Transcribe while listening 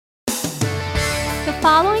The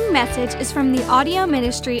following message is from the audio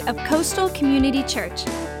ministry of Coastal Community Church.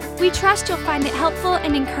 We trust you'll find it helpful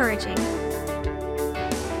and encouraging.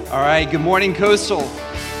 All right, good morning, Coastal.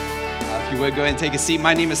 If you would, go ahead and take a seat.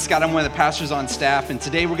 My name is Scott. I'm one of the pastors on staff, and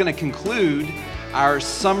today we're going to conclude our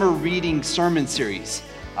summer reading sermon series.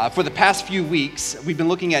 For the past few weeks, we've been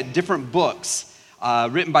looking at different books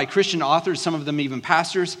written by Christian authors, some of them even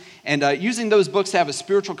pastors, and using those books to have a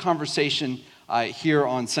spiritual conversation here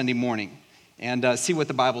on Sunday morning and see what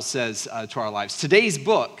the Bible says to our lives. Today's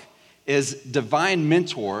book is Divine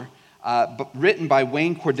Mentor, written by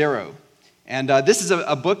Wayne Cordeiro. And this is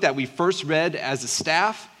a book that we first read as a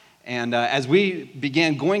staff. And as we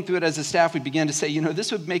began going through it as a staff, we began to say, you know,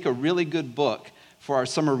 this would make a really good book for our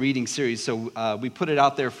summer reading series. So we put it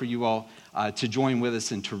out there for you all to join with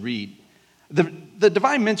us and to read. The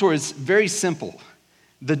Divine Mentor is very simple.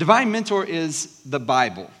 The Divine Mentor is the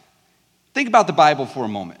Bible. Think about the Bible for a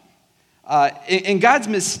moment. In God's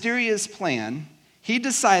mysterious plan, He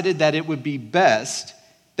decided that it would be best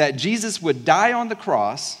that Jesus would die on the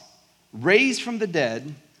cross, raise from the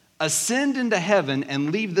dead, ascend into heaven,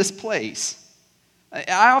 and leave this place.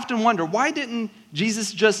 I often wonder, why didn't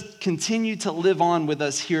Jesus just continue to live on with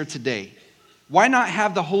us here today? Why not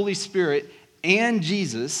have the Holy Spirit and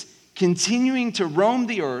Jesus continuing to roam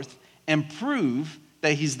the earth and prove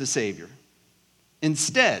that He's the Savior?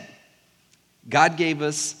 Instead, God gave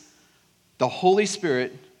us the Holy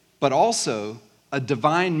Spirit, but also a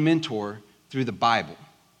divine mentor through the Bible.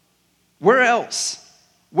 Where else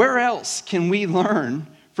can we learn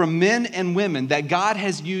from men and women that God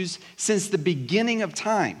has used since the beginning of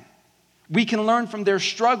time? We can learn from their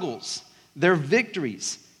struggles, their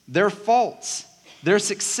victories, their faults, their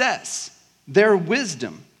success, their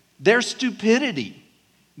wisdom, their stupidity,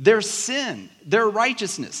 their sin, their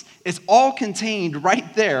righteousness. It's all contained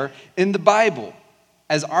right there in the Bible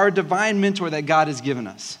as our divine mentor that God has given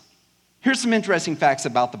us. Here's some interesting facts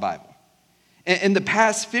about the Bible. In the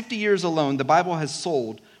past 50 years alone, the Bible has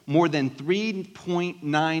sold more than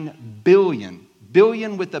 3.9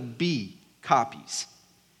 billion with a B, copies.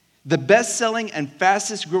 The best-selling and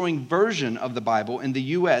fastest-growing version of the Bible in the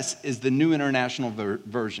U.S. is the New International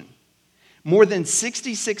Version. More than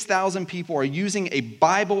 66,000 people are using a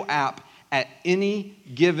Bible app at any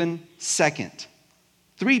given second.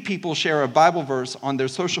 3 people share a Bible verse on their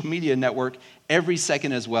social media network every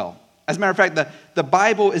second as well. As a matter of fact, the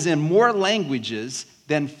Bible is in more languages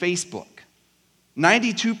than Facebook.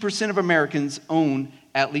 92% of Americans own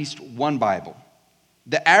at least one Bible.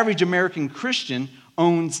 The average American Christian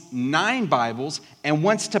owns 9 Bibles and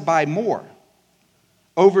wants to buy more.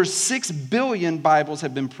 Over 6 billion Bibles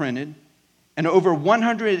have been printed, and over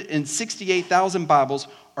 168,000 Bibles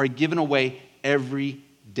are given away every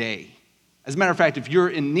day. As a matter of fact, if you're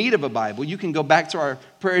in need of a Bible, you can go back to our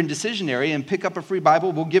prayer and decision area and pick up a free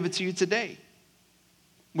Bible. We'll give it to you today.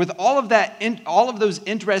 With all of those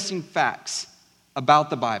interesting facts about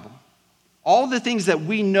the Bible, all the things that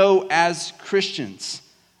we know as Christians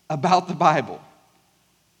about the Bible,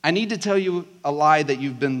 I need to tell you a lie that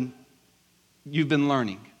you've been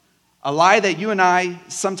learning, a lie that you and I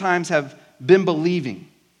sometimes have been believing.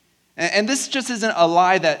 And this just isn't a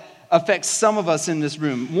lie that affects some of us in this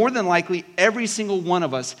room. More than likely, every single one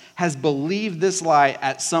of us has believed this lie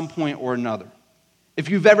at some point or another. If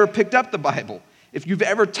you've ever picked up the Bible, if you've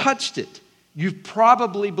ever touched it, you've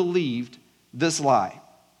probably believed this lie.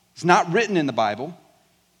 It's not written in the Bible,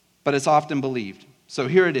 but it's often believed. So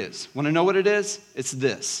here it is. Want to know what it is? It's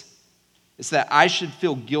this. It's that I should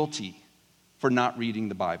feel guilty for not reading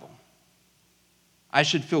the Bible. I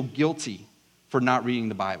should feel guilty for not reading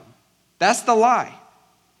the Bible. That's the lie.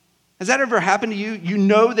 Has that ever happened to you? You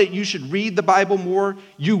know that you should read the Bible more.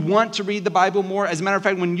 You want to read the Bible more. As a matter of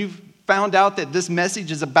fact, when you've found out that this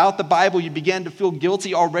message is about the Bible, you began to feel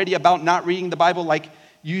guilty already about not reading the Bible like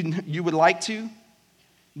you would like to.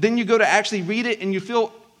 Then you go to actually read it and you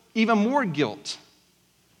feel even more guilt.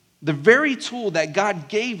 The very tool that God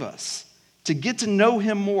gave us to get to know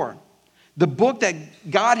Him more, the book that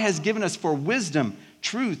God has given us for wisdom,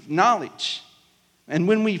 truth, knowledge. And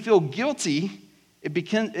when we feel guilty, it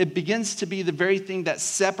begins to be the very thing that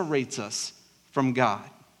separates us from God.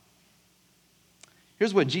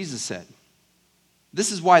 Here's what Jesus said.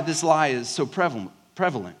 This is why this lie is so prevalent.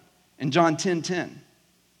 In John 10:10,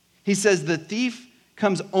 He says, "The thief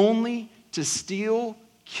comes only to steal,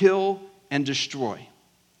 kill, and destroy.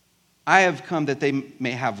 I have come that they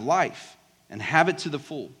may have life and have it to the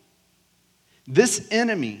full." This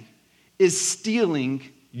enemy is stealing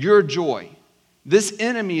your joy. This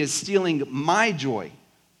enemy is stealing my joy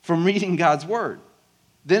from reading God's word.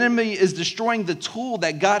 The enemy is destroying the tool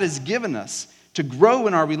that God has given us to grow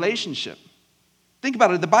in our relationship. Think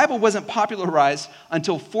about it. The Bible wasn't popularized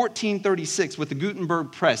until 1436 with the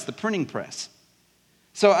Gutenberg press, the printing press.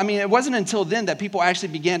 So, it wasn't until then that people actually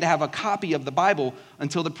began to have a copy of the Bible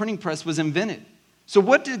until the printing press was invented. So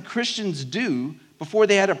what did Christians do before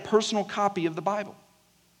they had a personal copy of the Bible?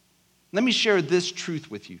 Let me share this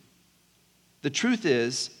truth with you. The truth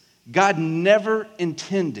is, God never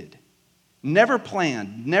intended, never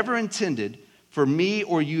planned, never intended for me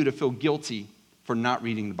or you to feel guilty for not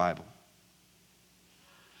reading the Bible.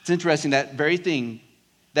 It's interesting, that very thing,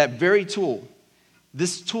 that very tool,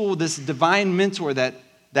 this divine mentor that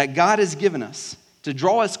God has given us to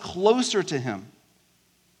draw us closer to Him,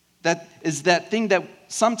 that is that thing that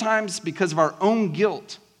sometimes because of our own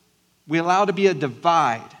guilt, we allow to be a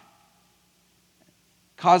divide,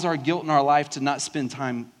 cause our guilt in our life to not spend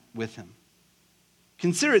time with Him.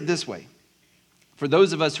 Consider it this way. For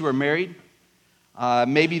those of us who are married,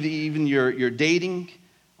 maybe even you're dating,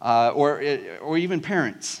 or even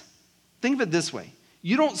parents, think of it this way.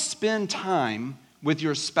 You don't spend time with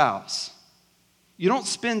your spouse. You don't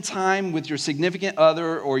spend time with your significant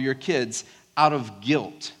other or your kids out of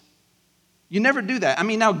guilt. You never do that.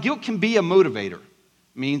 Now guilt can be a motivator.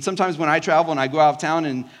 Sometimes when I travel and I go out of town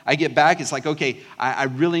and I get back, it's like, okay, I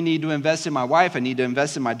really need to invest in my wife. I need to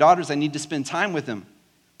invest in my daughters. I need to spend time with them.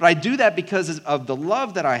 But I do that because of the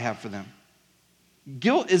love that I have for them.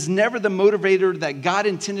 Guilt is never the motivator that God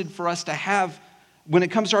intended for us to have when it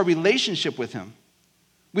comes to our relationship with Him.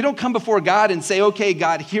 We don't come before God and say, okay,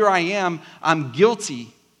 God, here I am. I'm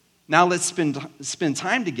guilty. Now let's spend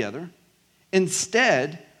time together.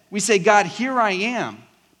 Instead, we say, God, here I am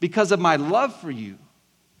because of my love for you.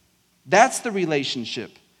 That's the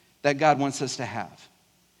relationship that God wants us to have.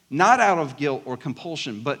 Not out of guilt or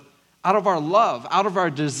compulsion, but out of our love, out of our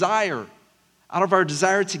desire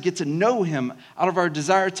to get to know Him, out of our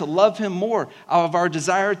desire to love Him more, out of our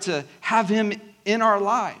desire to have Him in our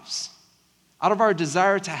lives, out of our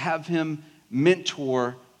desire to have Him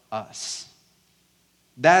mentor us.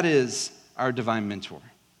 That is our divine mentor.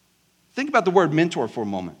 Think about the word mentor for a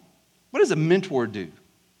moment. What does a mentor do?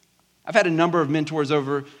 I've had a number of mentors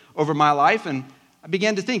over my life, and I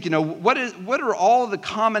began to think, what are all the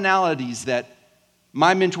commonalities that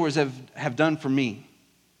my mentors have done for me?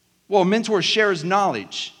 Well, a mentor shares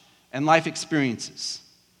knowledge and life experiences.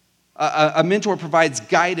 A mentor provides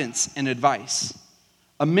guidance and advice.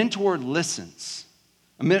 A mentor listens.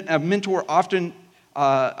 A mentor often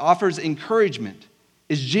offers encouragement,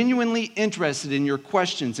 is genuinely interested in your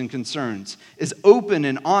questions and concerns, is open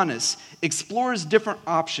and honest, explores different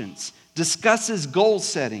options, discusses goal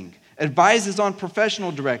setting, advises on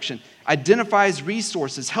professional direction, identifies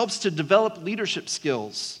resources, helps to develop leadership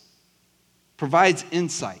skills, provides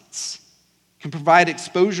insights, can provide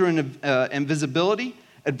exposure and visibility,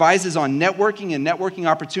 advises on networking and networking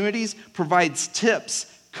opportunities, provides tips,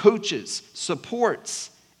 coaches,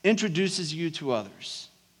 supports, introduces you to others.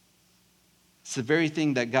 It's the very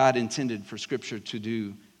thing that God intended for Scripture to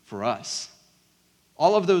do for us.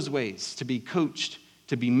 All of those ways, to be coached,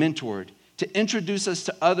 to be mentored, to introduce us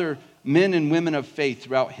to other men and women of faith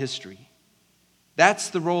throughout history.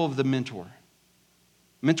 That's the role of the mentor.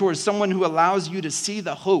 Mentor is someone who allows you to see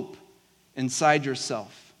the hope inside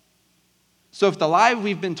yourself. So if the lie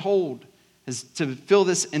we've been told is to feel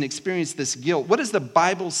this and experience this guilt, what does the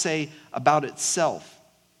Bible say about itself?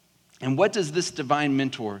 And what does this divine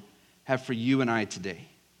mentor have for you and I today?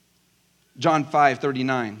 John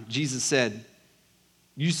 5:39, Jesus said,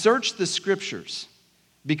 "You search the Scriptures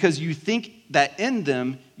because you think that in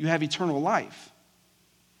them you have eternal life.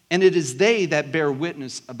 And it is they that bear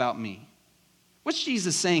witness about me." What's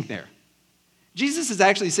Jesus saying there? Jesus is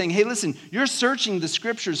actually saying, hey, listen, you're searching the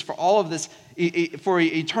Scriptures for all of this, for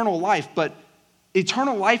eternal life, but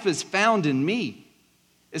eternal life is found in me.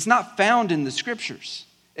 It's not found in the Scriptures.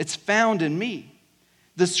 It's found in me.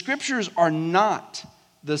 The Scriptures are not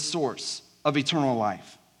the source of eternal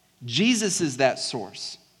life. Jesus is that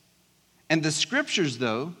source. And the Scriptures,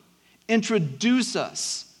 though, introduce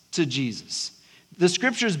us to Jesus. The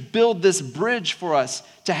Scriptures build this bridge for us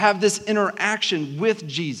to have this interaction with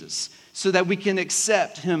Jesus so that we can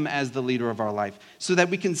accept Him as the leader of our life, so that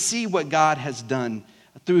we can see what God has done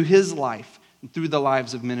through His life and through the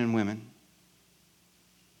lives of men and women.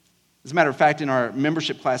 As a matter of fact, in our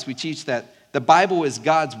membership class, we teach that the Bible is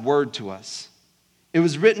God's word to us. It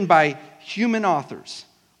was written by human authors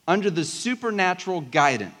under the supernatural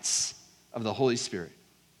guidance of the Holy Spirit.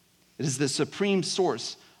 It is the supreme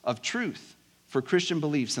source of truth for Christian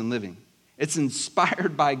beliefs and living. It's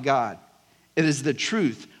inspired by God. It is the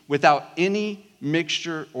truth without any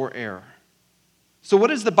mixture or error. So what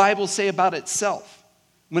does the Bible say about itself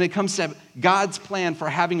when it comes to God's plan for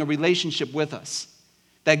having a relationship with us?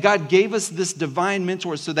 That God gave us this divine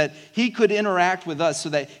mentor so that he could interact with us, so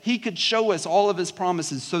that he could show us all of his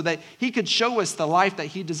promises, so that he could show us the life that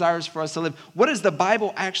he desires for us to live. What does the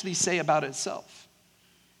Bible actually say about itself?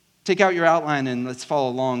 Take out your outline and let's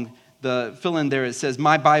follow along. The fill in there, it says,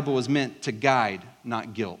 my Bible is meant to guide,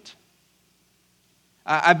 not guilt.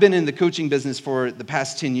 I've been in the coaching business for the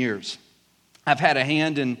past 10 years. I've had a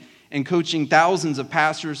hand in coaching thousands of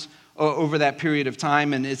pastors over that period of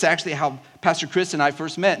time, and it's actually how Pastor Chris and I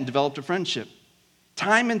first met and developed a friendship.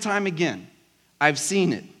 Time and time again, I've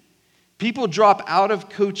seen it. People drop out of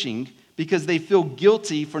coaching because they feel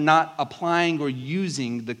guilty for not applying or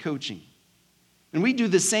using the coaching. And we do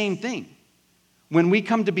the same thing. When we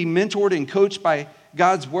come to be mentored and coached by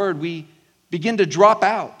God's word, we begin to drop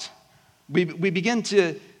out. We begin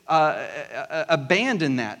to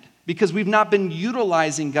abandon that because we've not been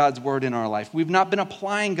utilizing God's word in our life. We've not been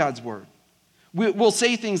applying God's word. We'll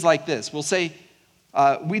say things like this. We'll say,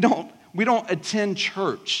 we don't attend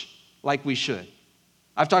church like we should.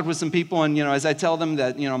 I've talked with some people, and as I tell them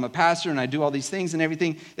that I'm a pastor and I do all these things and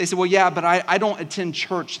everything, they say, well, yeah, but I don't attend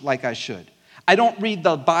church like I should. I don't read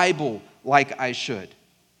the Bible like I should.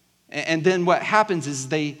 And then what happens is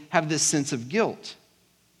they have this sense of guilt.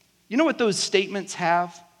 You know what those statements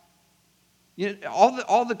have?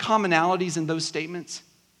 All the commonalities in those statements?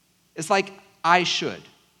 It's like, I should.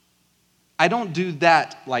 I don't do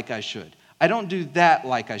that like I should. I don't do that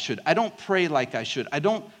like I should. I don't pray like I should. I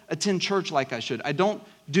don't attend church like I should. I don't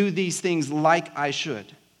do these things like I should.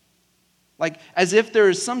 Like as if there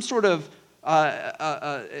is some sort of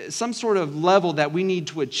level that we need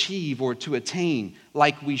to achieve or to attain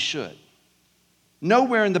like we should.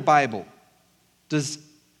 Nowhere in the Bible does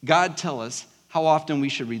God tell us how often we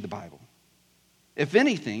should read the Bible. If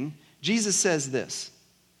anything, Jesus says this.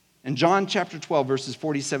 In John chapter 12, verses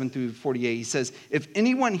 47 through 48, he says, if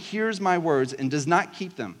anyone hears my words and does not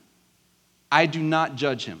keep them, I do not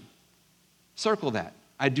judge him. Circle that.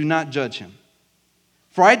 I do not judge him.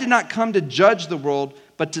 For I did not come to judge the world,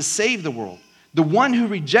 but to save the world. The one who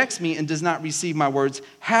rejects me and does not receive my words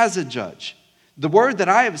has a judge. The word that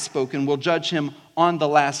I have spoken will judge him on the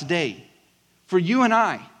last day. For you and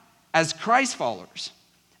I, as Christ followers,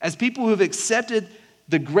 as people who have accepted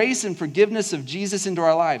the grace and forgiveness of Jesus into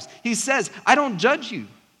our lives, he says, I don't judge you.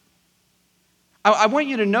 I want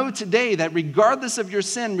you to know today that regardless of your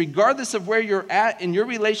sin, regardless of where you're at in your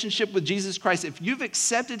relationship with Jesus Christ, if you've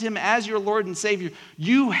accepted him as your Lord and Savior,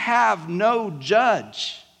 you have no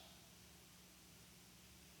judge.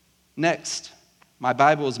 Next, my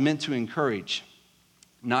Bible is meant to encourage,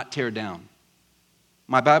 not tear down.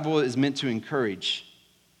 My Bible is meant to encourage,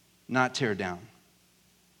 not tear down.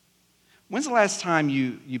 When's the last time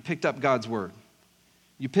you picked up God's word?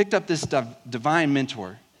 You picked up this divine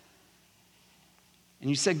mentor, and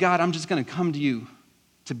you said, God, I'm just going to come to you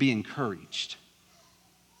to be encouraged.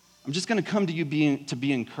 I'm just going to come to you to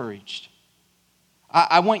be encouraged.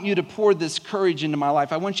 I want you to pour this courage into my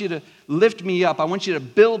life. I want you to lift me up. I want you to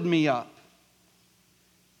build me up.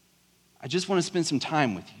 I just want to spend some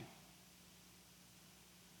time with you.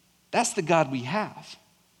 That's the God we have.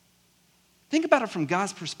 Think about it from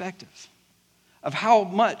God's perspective of how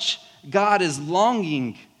much God is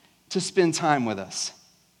longing to spend time with us.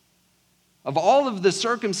 Of all of the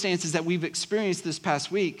circumstances that we've experienced this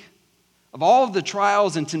past week, of all of the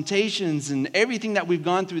trials and temptations and everything that we've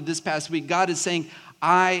gone through this past week, God is saying,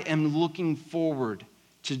 I am looking forward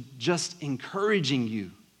to just encouraging you,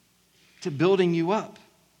 to building you up.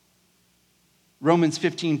 Romans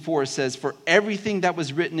 15:4 says, for everything that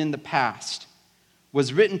was written in the past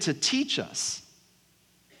was written to teach us,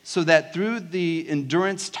 so that through the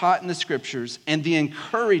endurance taught in the scriptures and the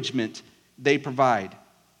encouragement they provide,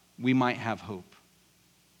 we might have hope.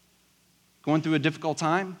 Going through a difficult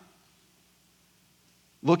time?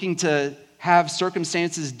 Looking to have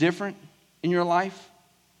circumstances different in your life?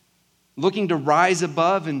 Looking to rise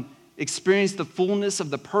above and experience the fullness of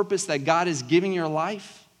the purpose that God is giving your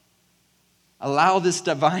life? Allow this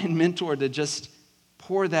divine mentor to just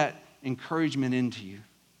pour that encouragement into you.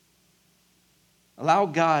 Allow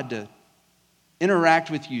God to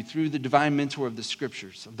interact with you through the divine mentor of the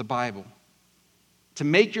scriptures, of the Bible, to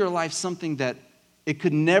make your life something that it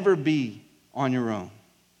could never be on your own.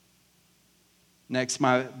 Next,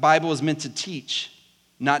 my Bible is meant to teach,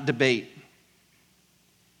 not debate.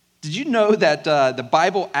 Did you know that the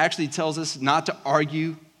Bible actually tells us not to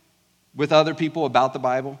argue with other people about the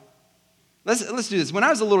Bible? Let's do this. When I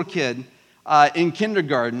was a little kid in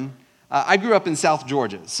kindergarten, I grew up in South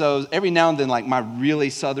Georgia. So every now and then, like my really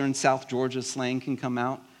southern South Georgia slang can come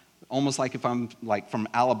out, almost like if I'm like from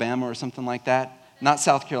Alabama or something like that. Not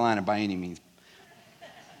South Carolina by any means.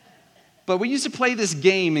 but we used to play this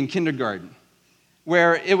game in kindergarten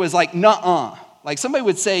where it was like, nuh-uh. Like somebody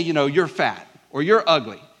would say, you're fat or you're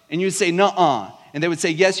ugly. And you'd say, nuh-uh. And they would say,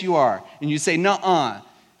 yes, you are. And you'd say, nuh-uh.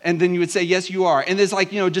 And then you would say, yes, you are. And it's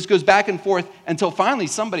like, it just goes back and forth until finally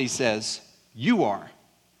somebody says, you are.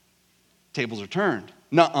 Tables are turned.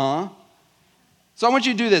 Nuh-uh. So I want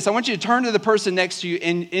you to do this. I want you to turn to the person next to you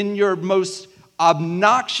in your most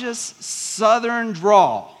obnoxious southern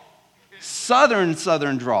drawl.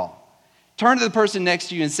 Southern drawl. Turn to the person next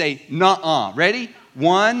to you and say, nuh-uh. Ready?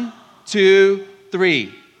 1, 2,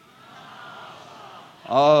 3.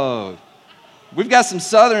 Oh, we've got some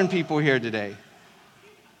southern people here today.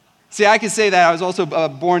 See, I can say that. I was also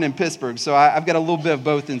born in Pittsburgh, so I've got a little bit of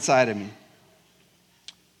both inside of me.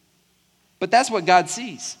 But that's what God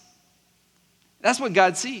sees. That's what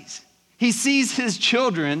God sees. He sees his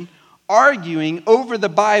children arguing over the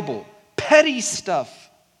Bible, petty stuff,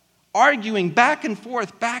 arguing back and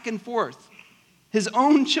forth, his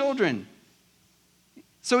own children.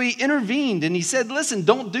 So he intervened and he said, listen,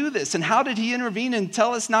 don't do this. And how did he intervene and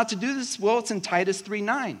tell us not to do this? Well, it's in Titus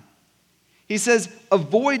 3:9. He says,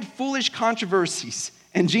 avoid foolish controversies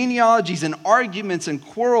and genealogies and arguments and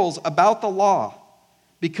quarrels about the law,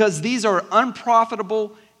 because these are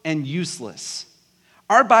unprofitable and useless.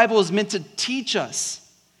 Our Bible is meant to teach us,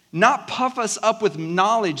 not puff us up with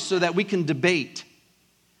knowledge so that we can debate.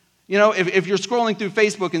 If you're scrolling through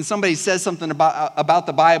Facebook and somebody says something about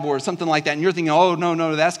the Bible or something like that, and you're thinking, oh,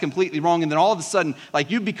 no, that's completely wrong. And then all of a sudden,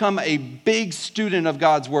 like, you become a big student of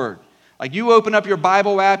God's word. Like, you open up your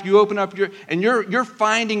Bible app, and you're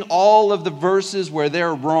finding all of the verses where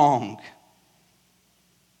they're wrong.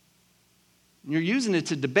 And you're using it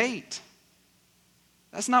to debate.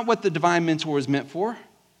 That's not what the divine mentor is meant for.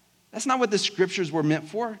 That's not what the scriptures were meant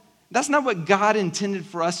for. That's not what God intended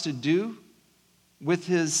for us to do with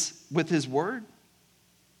his word.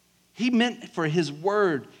 He meant for his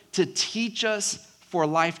word to teach us for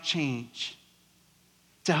life change,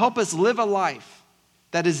 to help us live a life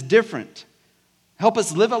that is different, help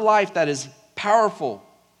us live a life that is powerful,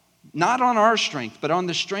 not on our strength, but on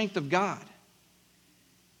the strength of God.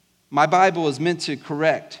 My Bible is meant to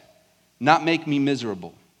correct, not make me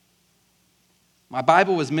miserable. My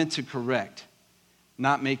Bible was meant to correct,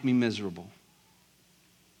 not make me miserable.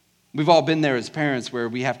 We've all been there as parents where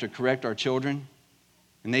we have to correct our children,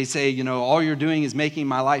 and they say, all you're doing is making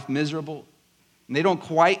my life miserable. And they don't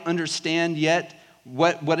quite understand yet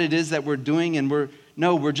what it is that we're doing, and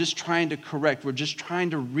we're just trying to correct. We're just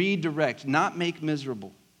trying to redirect, not make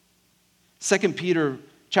miserable. 2 Peter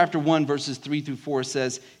chapter 1, verses 3 through 4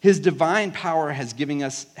 says, his divine power has given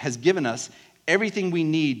us everything we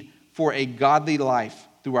need for a godly life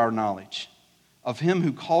through our knowledge of him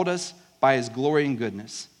who called us by his glory and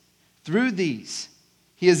goodness. Through these,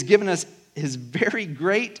 he has given us his very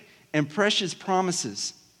great and precious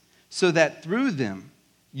promises, so that through them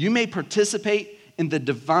you may participate in the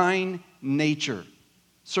divine nature.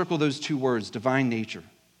 Circle those two words, divine nature.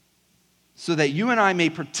 So that you and I may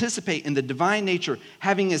participate in the divine nature,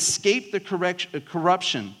 having escaped the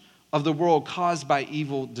corruption of the world caused by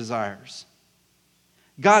evil desires.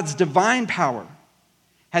 God's divine power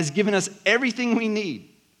has given us everything we need.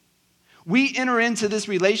 We enter into this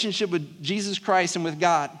relationship with Jesus Christ and with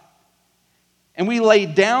God, and we lay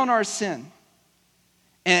down our sin,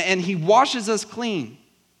 and he washes us clean.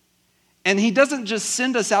 And he doesn't just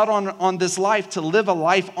send us out on this life to live a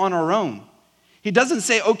life on our own. He doesn't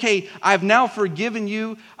say, okay, I've now forgiven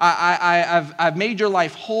you. I've made your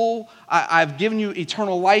life whole. I've given you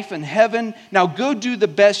eternal life in heaven. Now go do the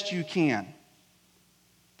best you can.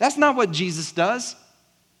 That's not what Jesus does.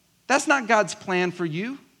 That's not God's plan for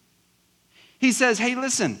you. He says, hey,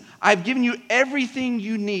 listen, I've given you everything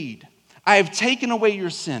you need. I have taken away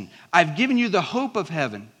your sin. I've given you the hope of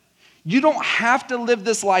heaven. You don't have to live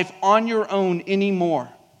this life on your own anymore.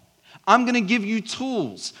 I'm going to give you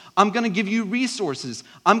tools. I'm going to give you resources.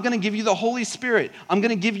 I'm going to give you the Holy Spirit. I'm going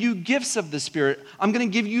to give you gifts of the Spirit. I'm going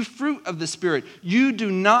to give you fruit of the Spirit. You do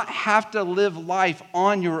not have to live life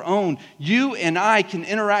on your own. You and I can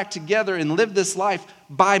interact together and live this life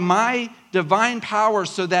by my divine power,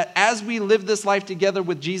 so that as we live this life together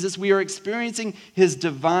with Jesus, we are experiencing his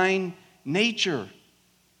divine nature.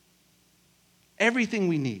 Everything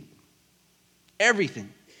we need.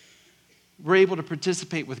 Everything. We're able to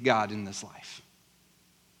participate with God in this life,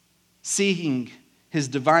 seeing his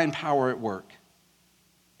divine power at work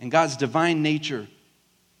and God's divine nature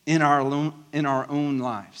in our own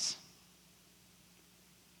lives.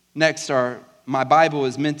 Next, my Bible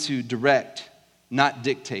is meant to direct, not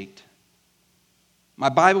dictate. My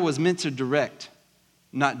Bible was meant to direct,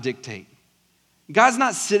 not dictate. God's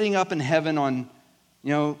not sitting up in heaven on,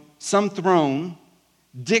 some throne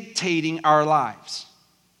dictating our lives.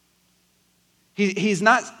 He's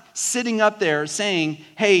not sitting up there saying,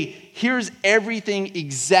 hey, here's everything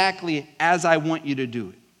exactly as I want you to do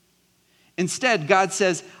it. Instead, God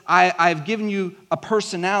says, I've given you a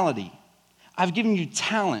personality. I've given you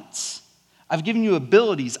talents. I've given you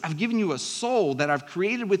abilities. I've given you a soul that I've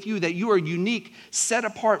created with you, that you are unique, set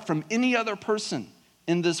apart from any other person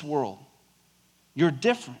in this world. You're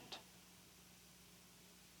different.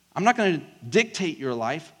 I'm not going to dictate your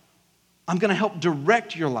life. I'm going to help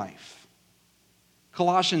direct your life.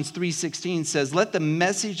 Colossians 3:16 says, let the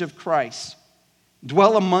message of Christ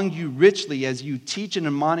dwell among you richly as you teach and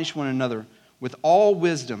admonish one another with all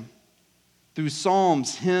wisdom through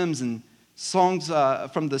psalms, hymns, and songs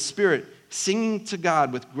from the Spirit, singing to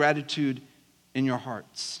God with gratitude in your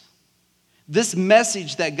hearts. This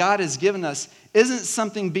message that God has given us isn't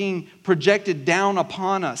something being projected down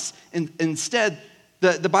upon us. Instead,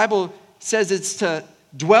 the Bible says it's to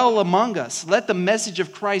dwell among us. Let the message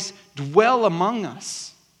of Christ dwell among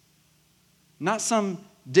us. Not some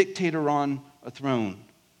dictator on a throne,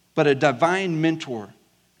 but a divine mentor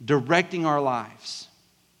directing our lives.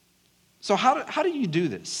 So how do you do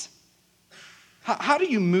this? How do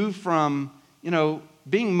you move from,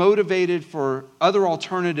 being motivated for other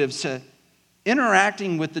alternatives to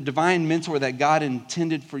interacting with the divine mentor that God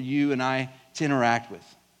intended for you and I to interact with?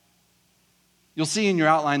 You'll see in your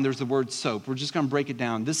outline there's the word SOAP. We're just going to break it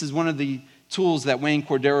down. This is one of the tools that Wayne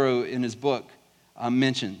Cordero in his book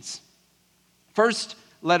mentions. First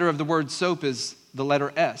letter of the word SOAP is the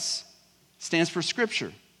letter S. Stands for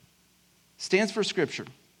Scripture. Stands for Scripture.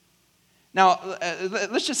 Now,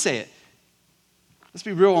 let's just say it. Let's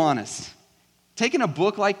be real honest. Taking a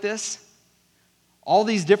book like this, all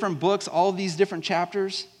these different books, all these different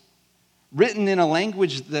chapters, written in a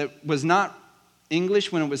language that was not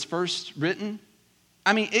English when it was first written,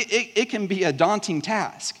 it can be a daunting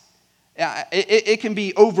task. It can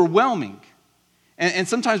be overwhelming. And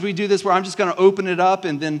sometimes we do this where I'm just going to open it up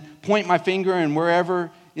and then point my finger, and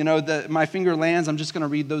wherever my finger lands, I'm just going to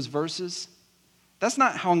read those verses. That's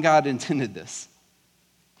not how God intended this.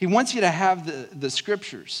 He wants you to have the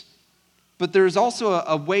Scriptures, but there's also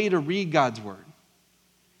a way to read God's Word.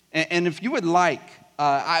 And if you would like,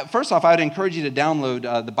 first off, I'd encourage you to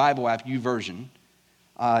download the Bible app, YouVersion.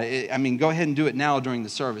 Go ahead and do it now during the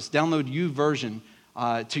service. Download YouVersion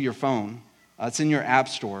to your phone. It's in your app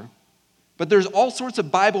store. But there's all sorts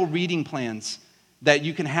of Bible reading plans that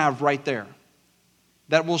you can have right there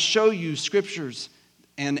that will show you Scriptures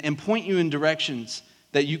and point you in directions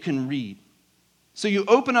that you can read. So you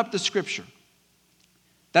open up the Scripture.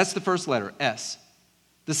 That's the first letter, S.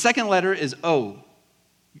 The second letter is O.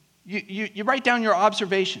 You write down your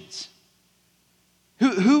observations.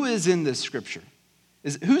 Who is in this Scripture?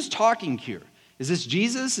 Who's talking here? Is this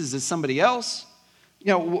Jesus? Is this somebody else?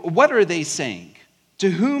 What are they saying? To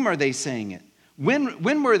whom are they saying it?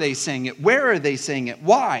 When were they saying it? Where are they saying it?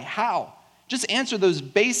 Why? How? Just answer those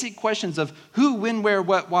basic questions of who, when, where,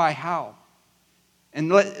 what, why, how.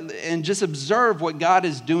 And just observe what God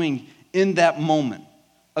is doing in that moment.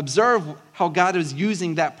 Observe how God is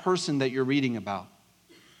using that person that you're reading about.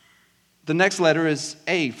 The next letter is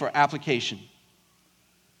A for application.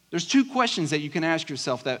 There's two questions that you can ask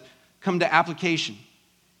yourself that come to application.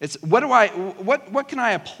 It's what can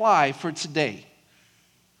I apply for today?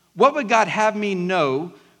 What would God have me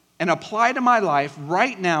know and apply to my life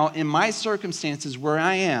right now in my circumstances where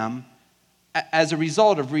I am as a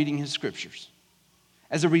result of reading His Scriptures?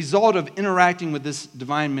 As a result of interacting with this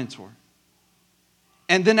divine mentor.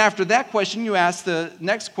 And then after that question, you ask the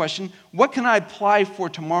next question, what can I apply for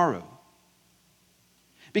tomorrow?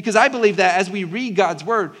 Because I believe that as we read God's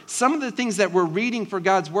Word, some of the things that we're reading for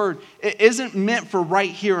God's Word, it isn't meant for right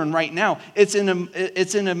here and right now. It's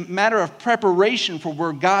in a matter of preparation for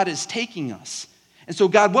where God is taking us. And so,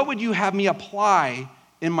 God, what would you have me apply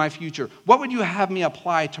in my future? What would you have me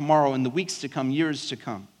apply tomorrow, in the weeks to come, years to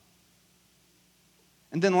come?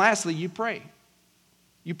 And then lastly, you pray.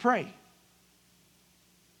 You pray.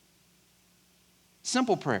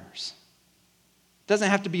 Simple prayers. Doesn't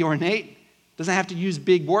have to be ornate. Doesn't have to use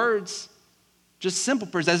big words. Just simple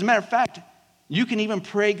prayers. As a matter of fact, you can even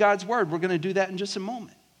pray God's Word. We're going to do that in just a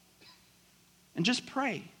moment. And just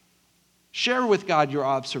pray. Share with God your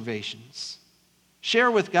observations.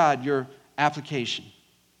 Share with God your application.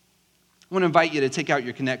 I want to invite you to take out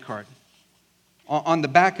your Connect card. On the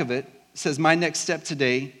back of it, says, my next step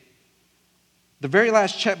today. The very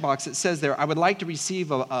last checkbox, it says there, I would like to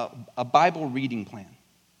receive a Bible reading plan.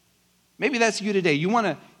 Maybe that's you today. You want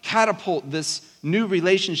to catapult this new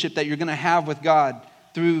relationship that you're going to have with God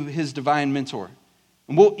through His divine mentor.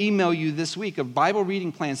 And we'll email you this week a Bible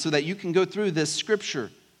reading plan so that you can go through this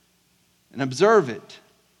scripture and observe it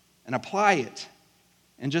and apply it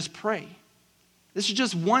and just pray. This is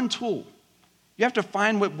just one tool. You have to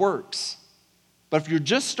find what works. But if you're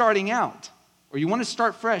just starting out or you want to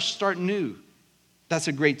start fresh, start new, that's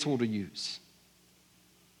a great tool to use.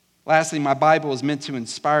 Lastly, my Bible is meant to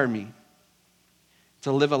inspire me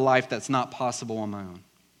to live a life that's not possible on my own.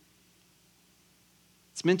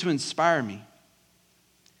 It's meant to inspire me.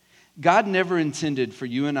 God never intended for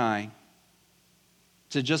you and I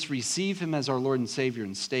to just receive him as our Lord and Savior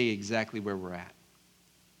and stay exactly where we're at.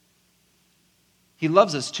 He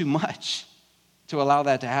loves us too much to allow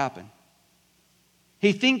that to happen.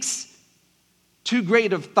 He thinks too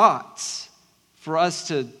great of thoughts for us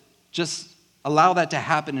to just allow that to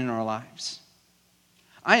happen in our lives.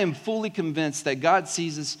 I am fully convinced that God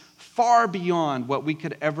sees us far beyond what we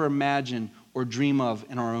could ever imagine or dream of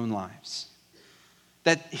in our own lives.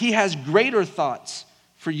 That he has greater thoughts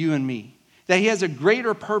for you and me. That he has a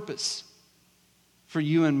greater purpose for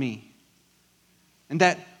you and me. And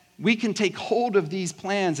that we can take hold of these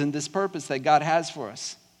plans and this purpose that God has for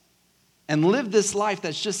us and live this life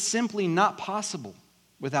that's just simply not possible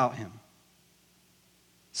without him.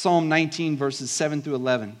 Psalm 19, verses 7 through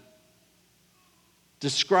 11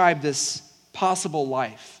 describe this possible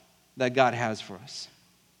life that God has for us.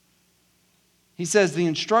 He says, "The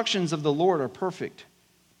instructions of the Lord are perfect,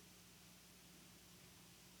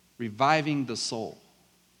 reviving the soul.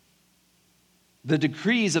 The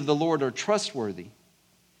decrees of the Lord are trustworthy,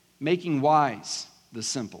 making wise the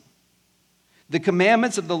simple. The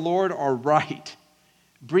commandments of the Lord are right,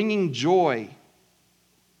 bringing joy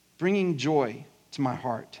to my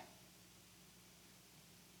heart.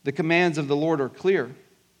 The commands of the Lord are clear,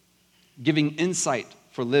 giving insight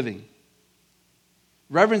for living.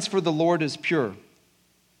 Reverence for the Lord is pure,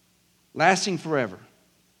 lasting forever.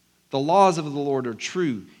 The laws of the Lord are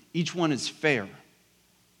true, each one is fair.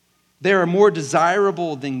 They are more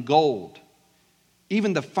desirable than gold,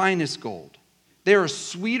 even the finest gold. They are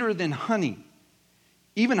sweeter than honey,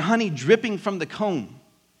 even honey dripping from the comb.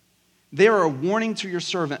 They are a warning to your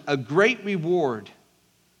servant, a great reward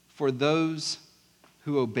for those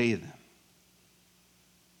who obey them."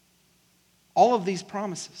 All of these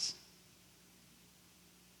promises.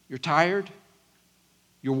 You're tired,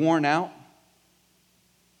 you're worn out,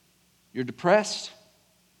 you're depressed,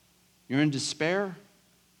 you're in despair.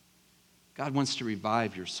 God wants to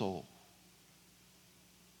revive your soul.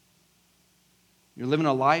 You're living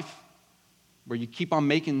a life where you keep on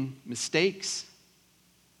making mistakes,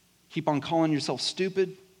 keep on calling yourself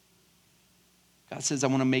stupid. God says, "I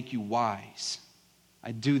want to make you wise."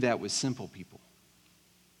 I do that with simple people.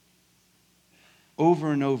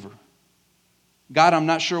 Over and over. God, I'm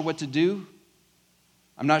not sure what to do.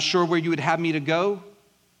 I'm not sure where you would have me to go.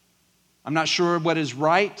 I'm not sure what is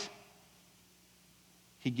right.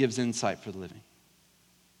 He gives insight for the living.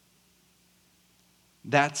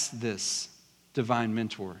 That's this divine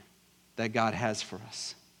mentor that God has for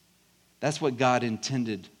us. That's what God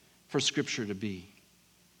intended for Scripture to be.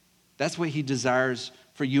 That's what he desires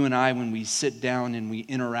for you and I when we sit down and we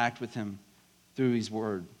interact with him through his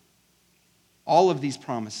word. All of these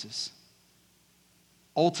promises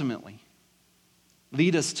ultimately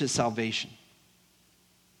lead us to salvation.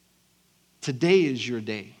 Today is your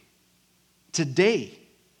day. Today,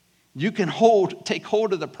 you can take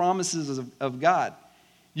hold of the promises of God.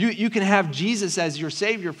 You can have Jesus as your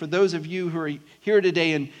Savior for those of you who are here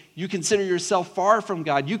today and you consider yourself far from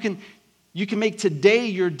God. You can make today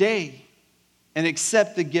your day and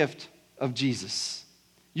accept the gift of Jesus.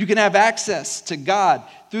 You can have access to God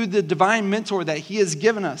through the divine mentor that he has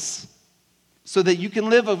given us so that you can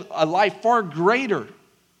live a life far greater.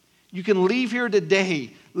 You can leave here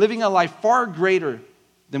today living a life far greater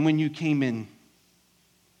than when you came in.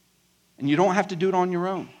 And you don't have to do it on your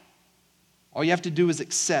own. All you have to do is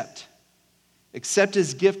accept. Accept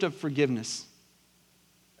his gift of forgiveness.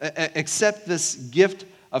 Accept this gift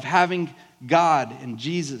of having God and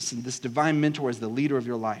Jesus and this divine mentor as the leader of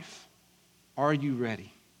your life. Are you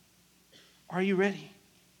ready? Are you ready?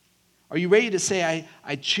 Are you ready to say,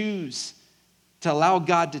 I choose to allow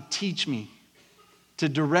God to teach me, to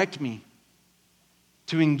direct me,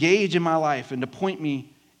 to engage in my life, and to point me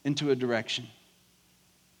into a direction?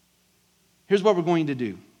 Here's what we're going to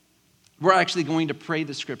do. We're actually going to pray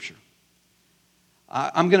the scripture.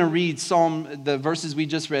 I'm going to read the verses we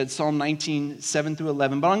just read, Psalm 19, 7 through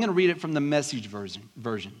 11, but I'm going to read it from the Message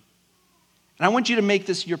version. And I want you to make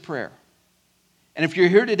this your prayer. And if you're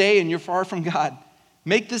here today and you're far from God,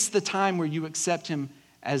 make this the time where you accept him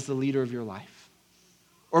as the leader of your life.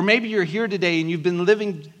 Or maybe you're here today and you've been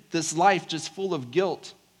living this life just full of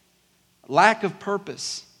guilt, lack of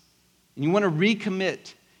purpose, and you want to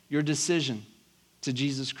recommit your decision to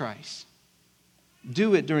Jesus Christ,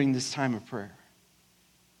 do it during this time of prayer.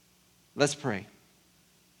 Let's pray.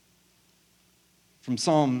 From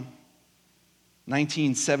Psalm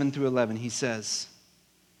 19, 7 through 11, he says,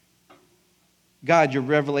 God, your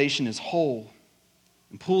revelation is whole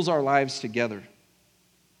and pulls our lives together.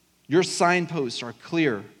 Your signposts are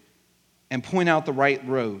clear and point out the right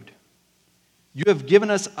road. You have given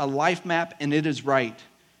us a life map, and it is right,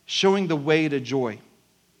 showing the way to joy.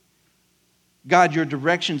 God, your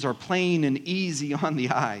directions are plain and easy on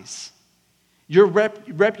the eyes. Your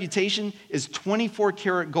reputation is 24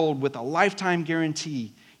 karat gold with a lifetime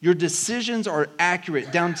guarantee. Your decisions are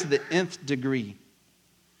accurate down to the nth degree.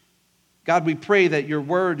 God, we pray that your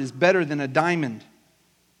word is better than a diamond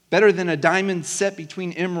set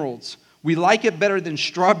between emeralds. We like it better than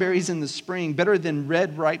strawberries in the spring, better than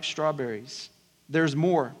red, ripe strawberries. There's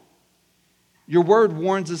more. Your word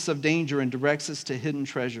warns us of danger and directs us to hidden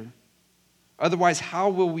treasure. Otherwise, how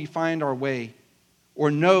will we find our way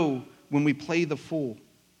or know when we play the fool?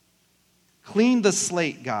 Clean the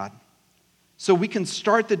slate, God, so we can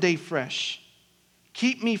start the day fresh.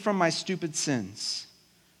 Keep me from my stupid sins,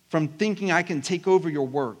 from thinking I can take over your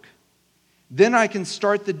work. Then I can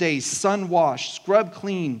start the day sun-washed, scrub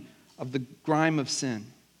clean of the grime of sin.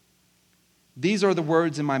 These are the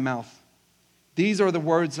words in my mouth. These are the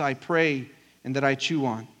words I pray and that I chew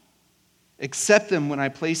on. Accept them when I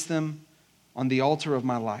place them on the altar of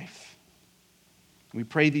my life. We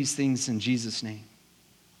pray these things in Jesus' name.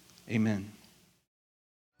 Amen.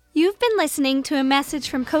 You've been listening to a message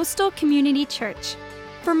from Coastal Community Church.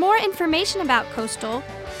 For more information about Coastal,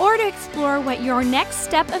 or to explore what your next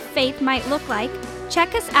step of faith might look like,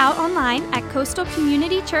 check us out online at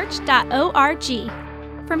coastalcommunitychurch.org.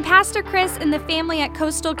 From Pastor Chris and the family at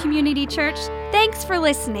Coastal Community Church, thanks for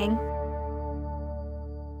listening.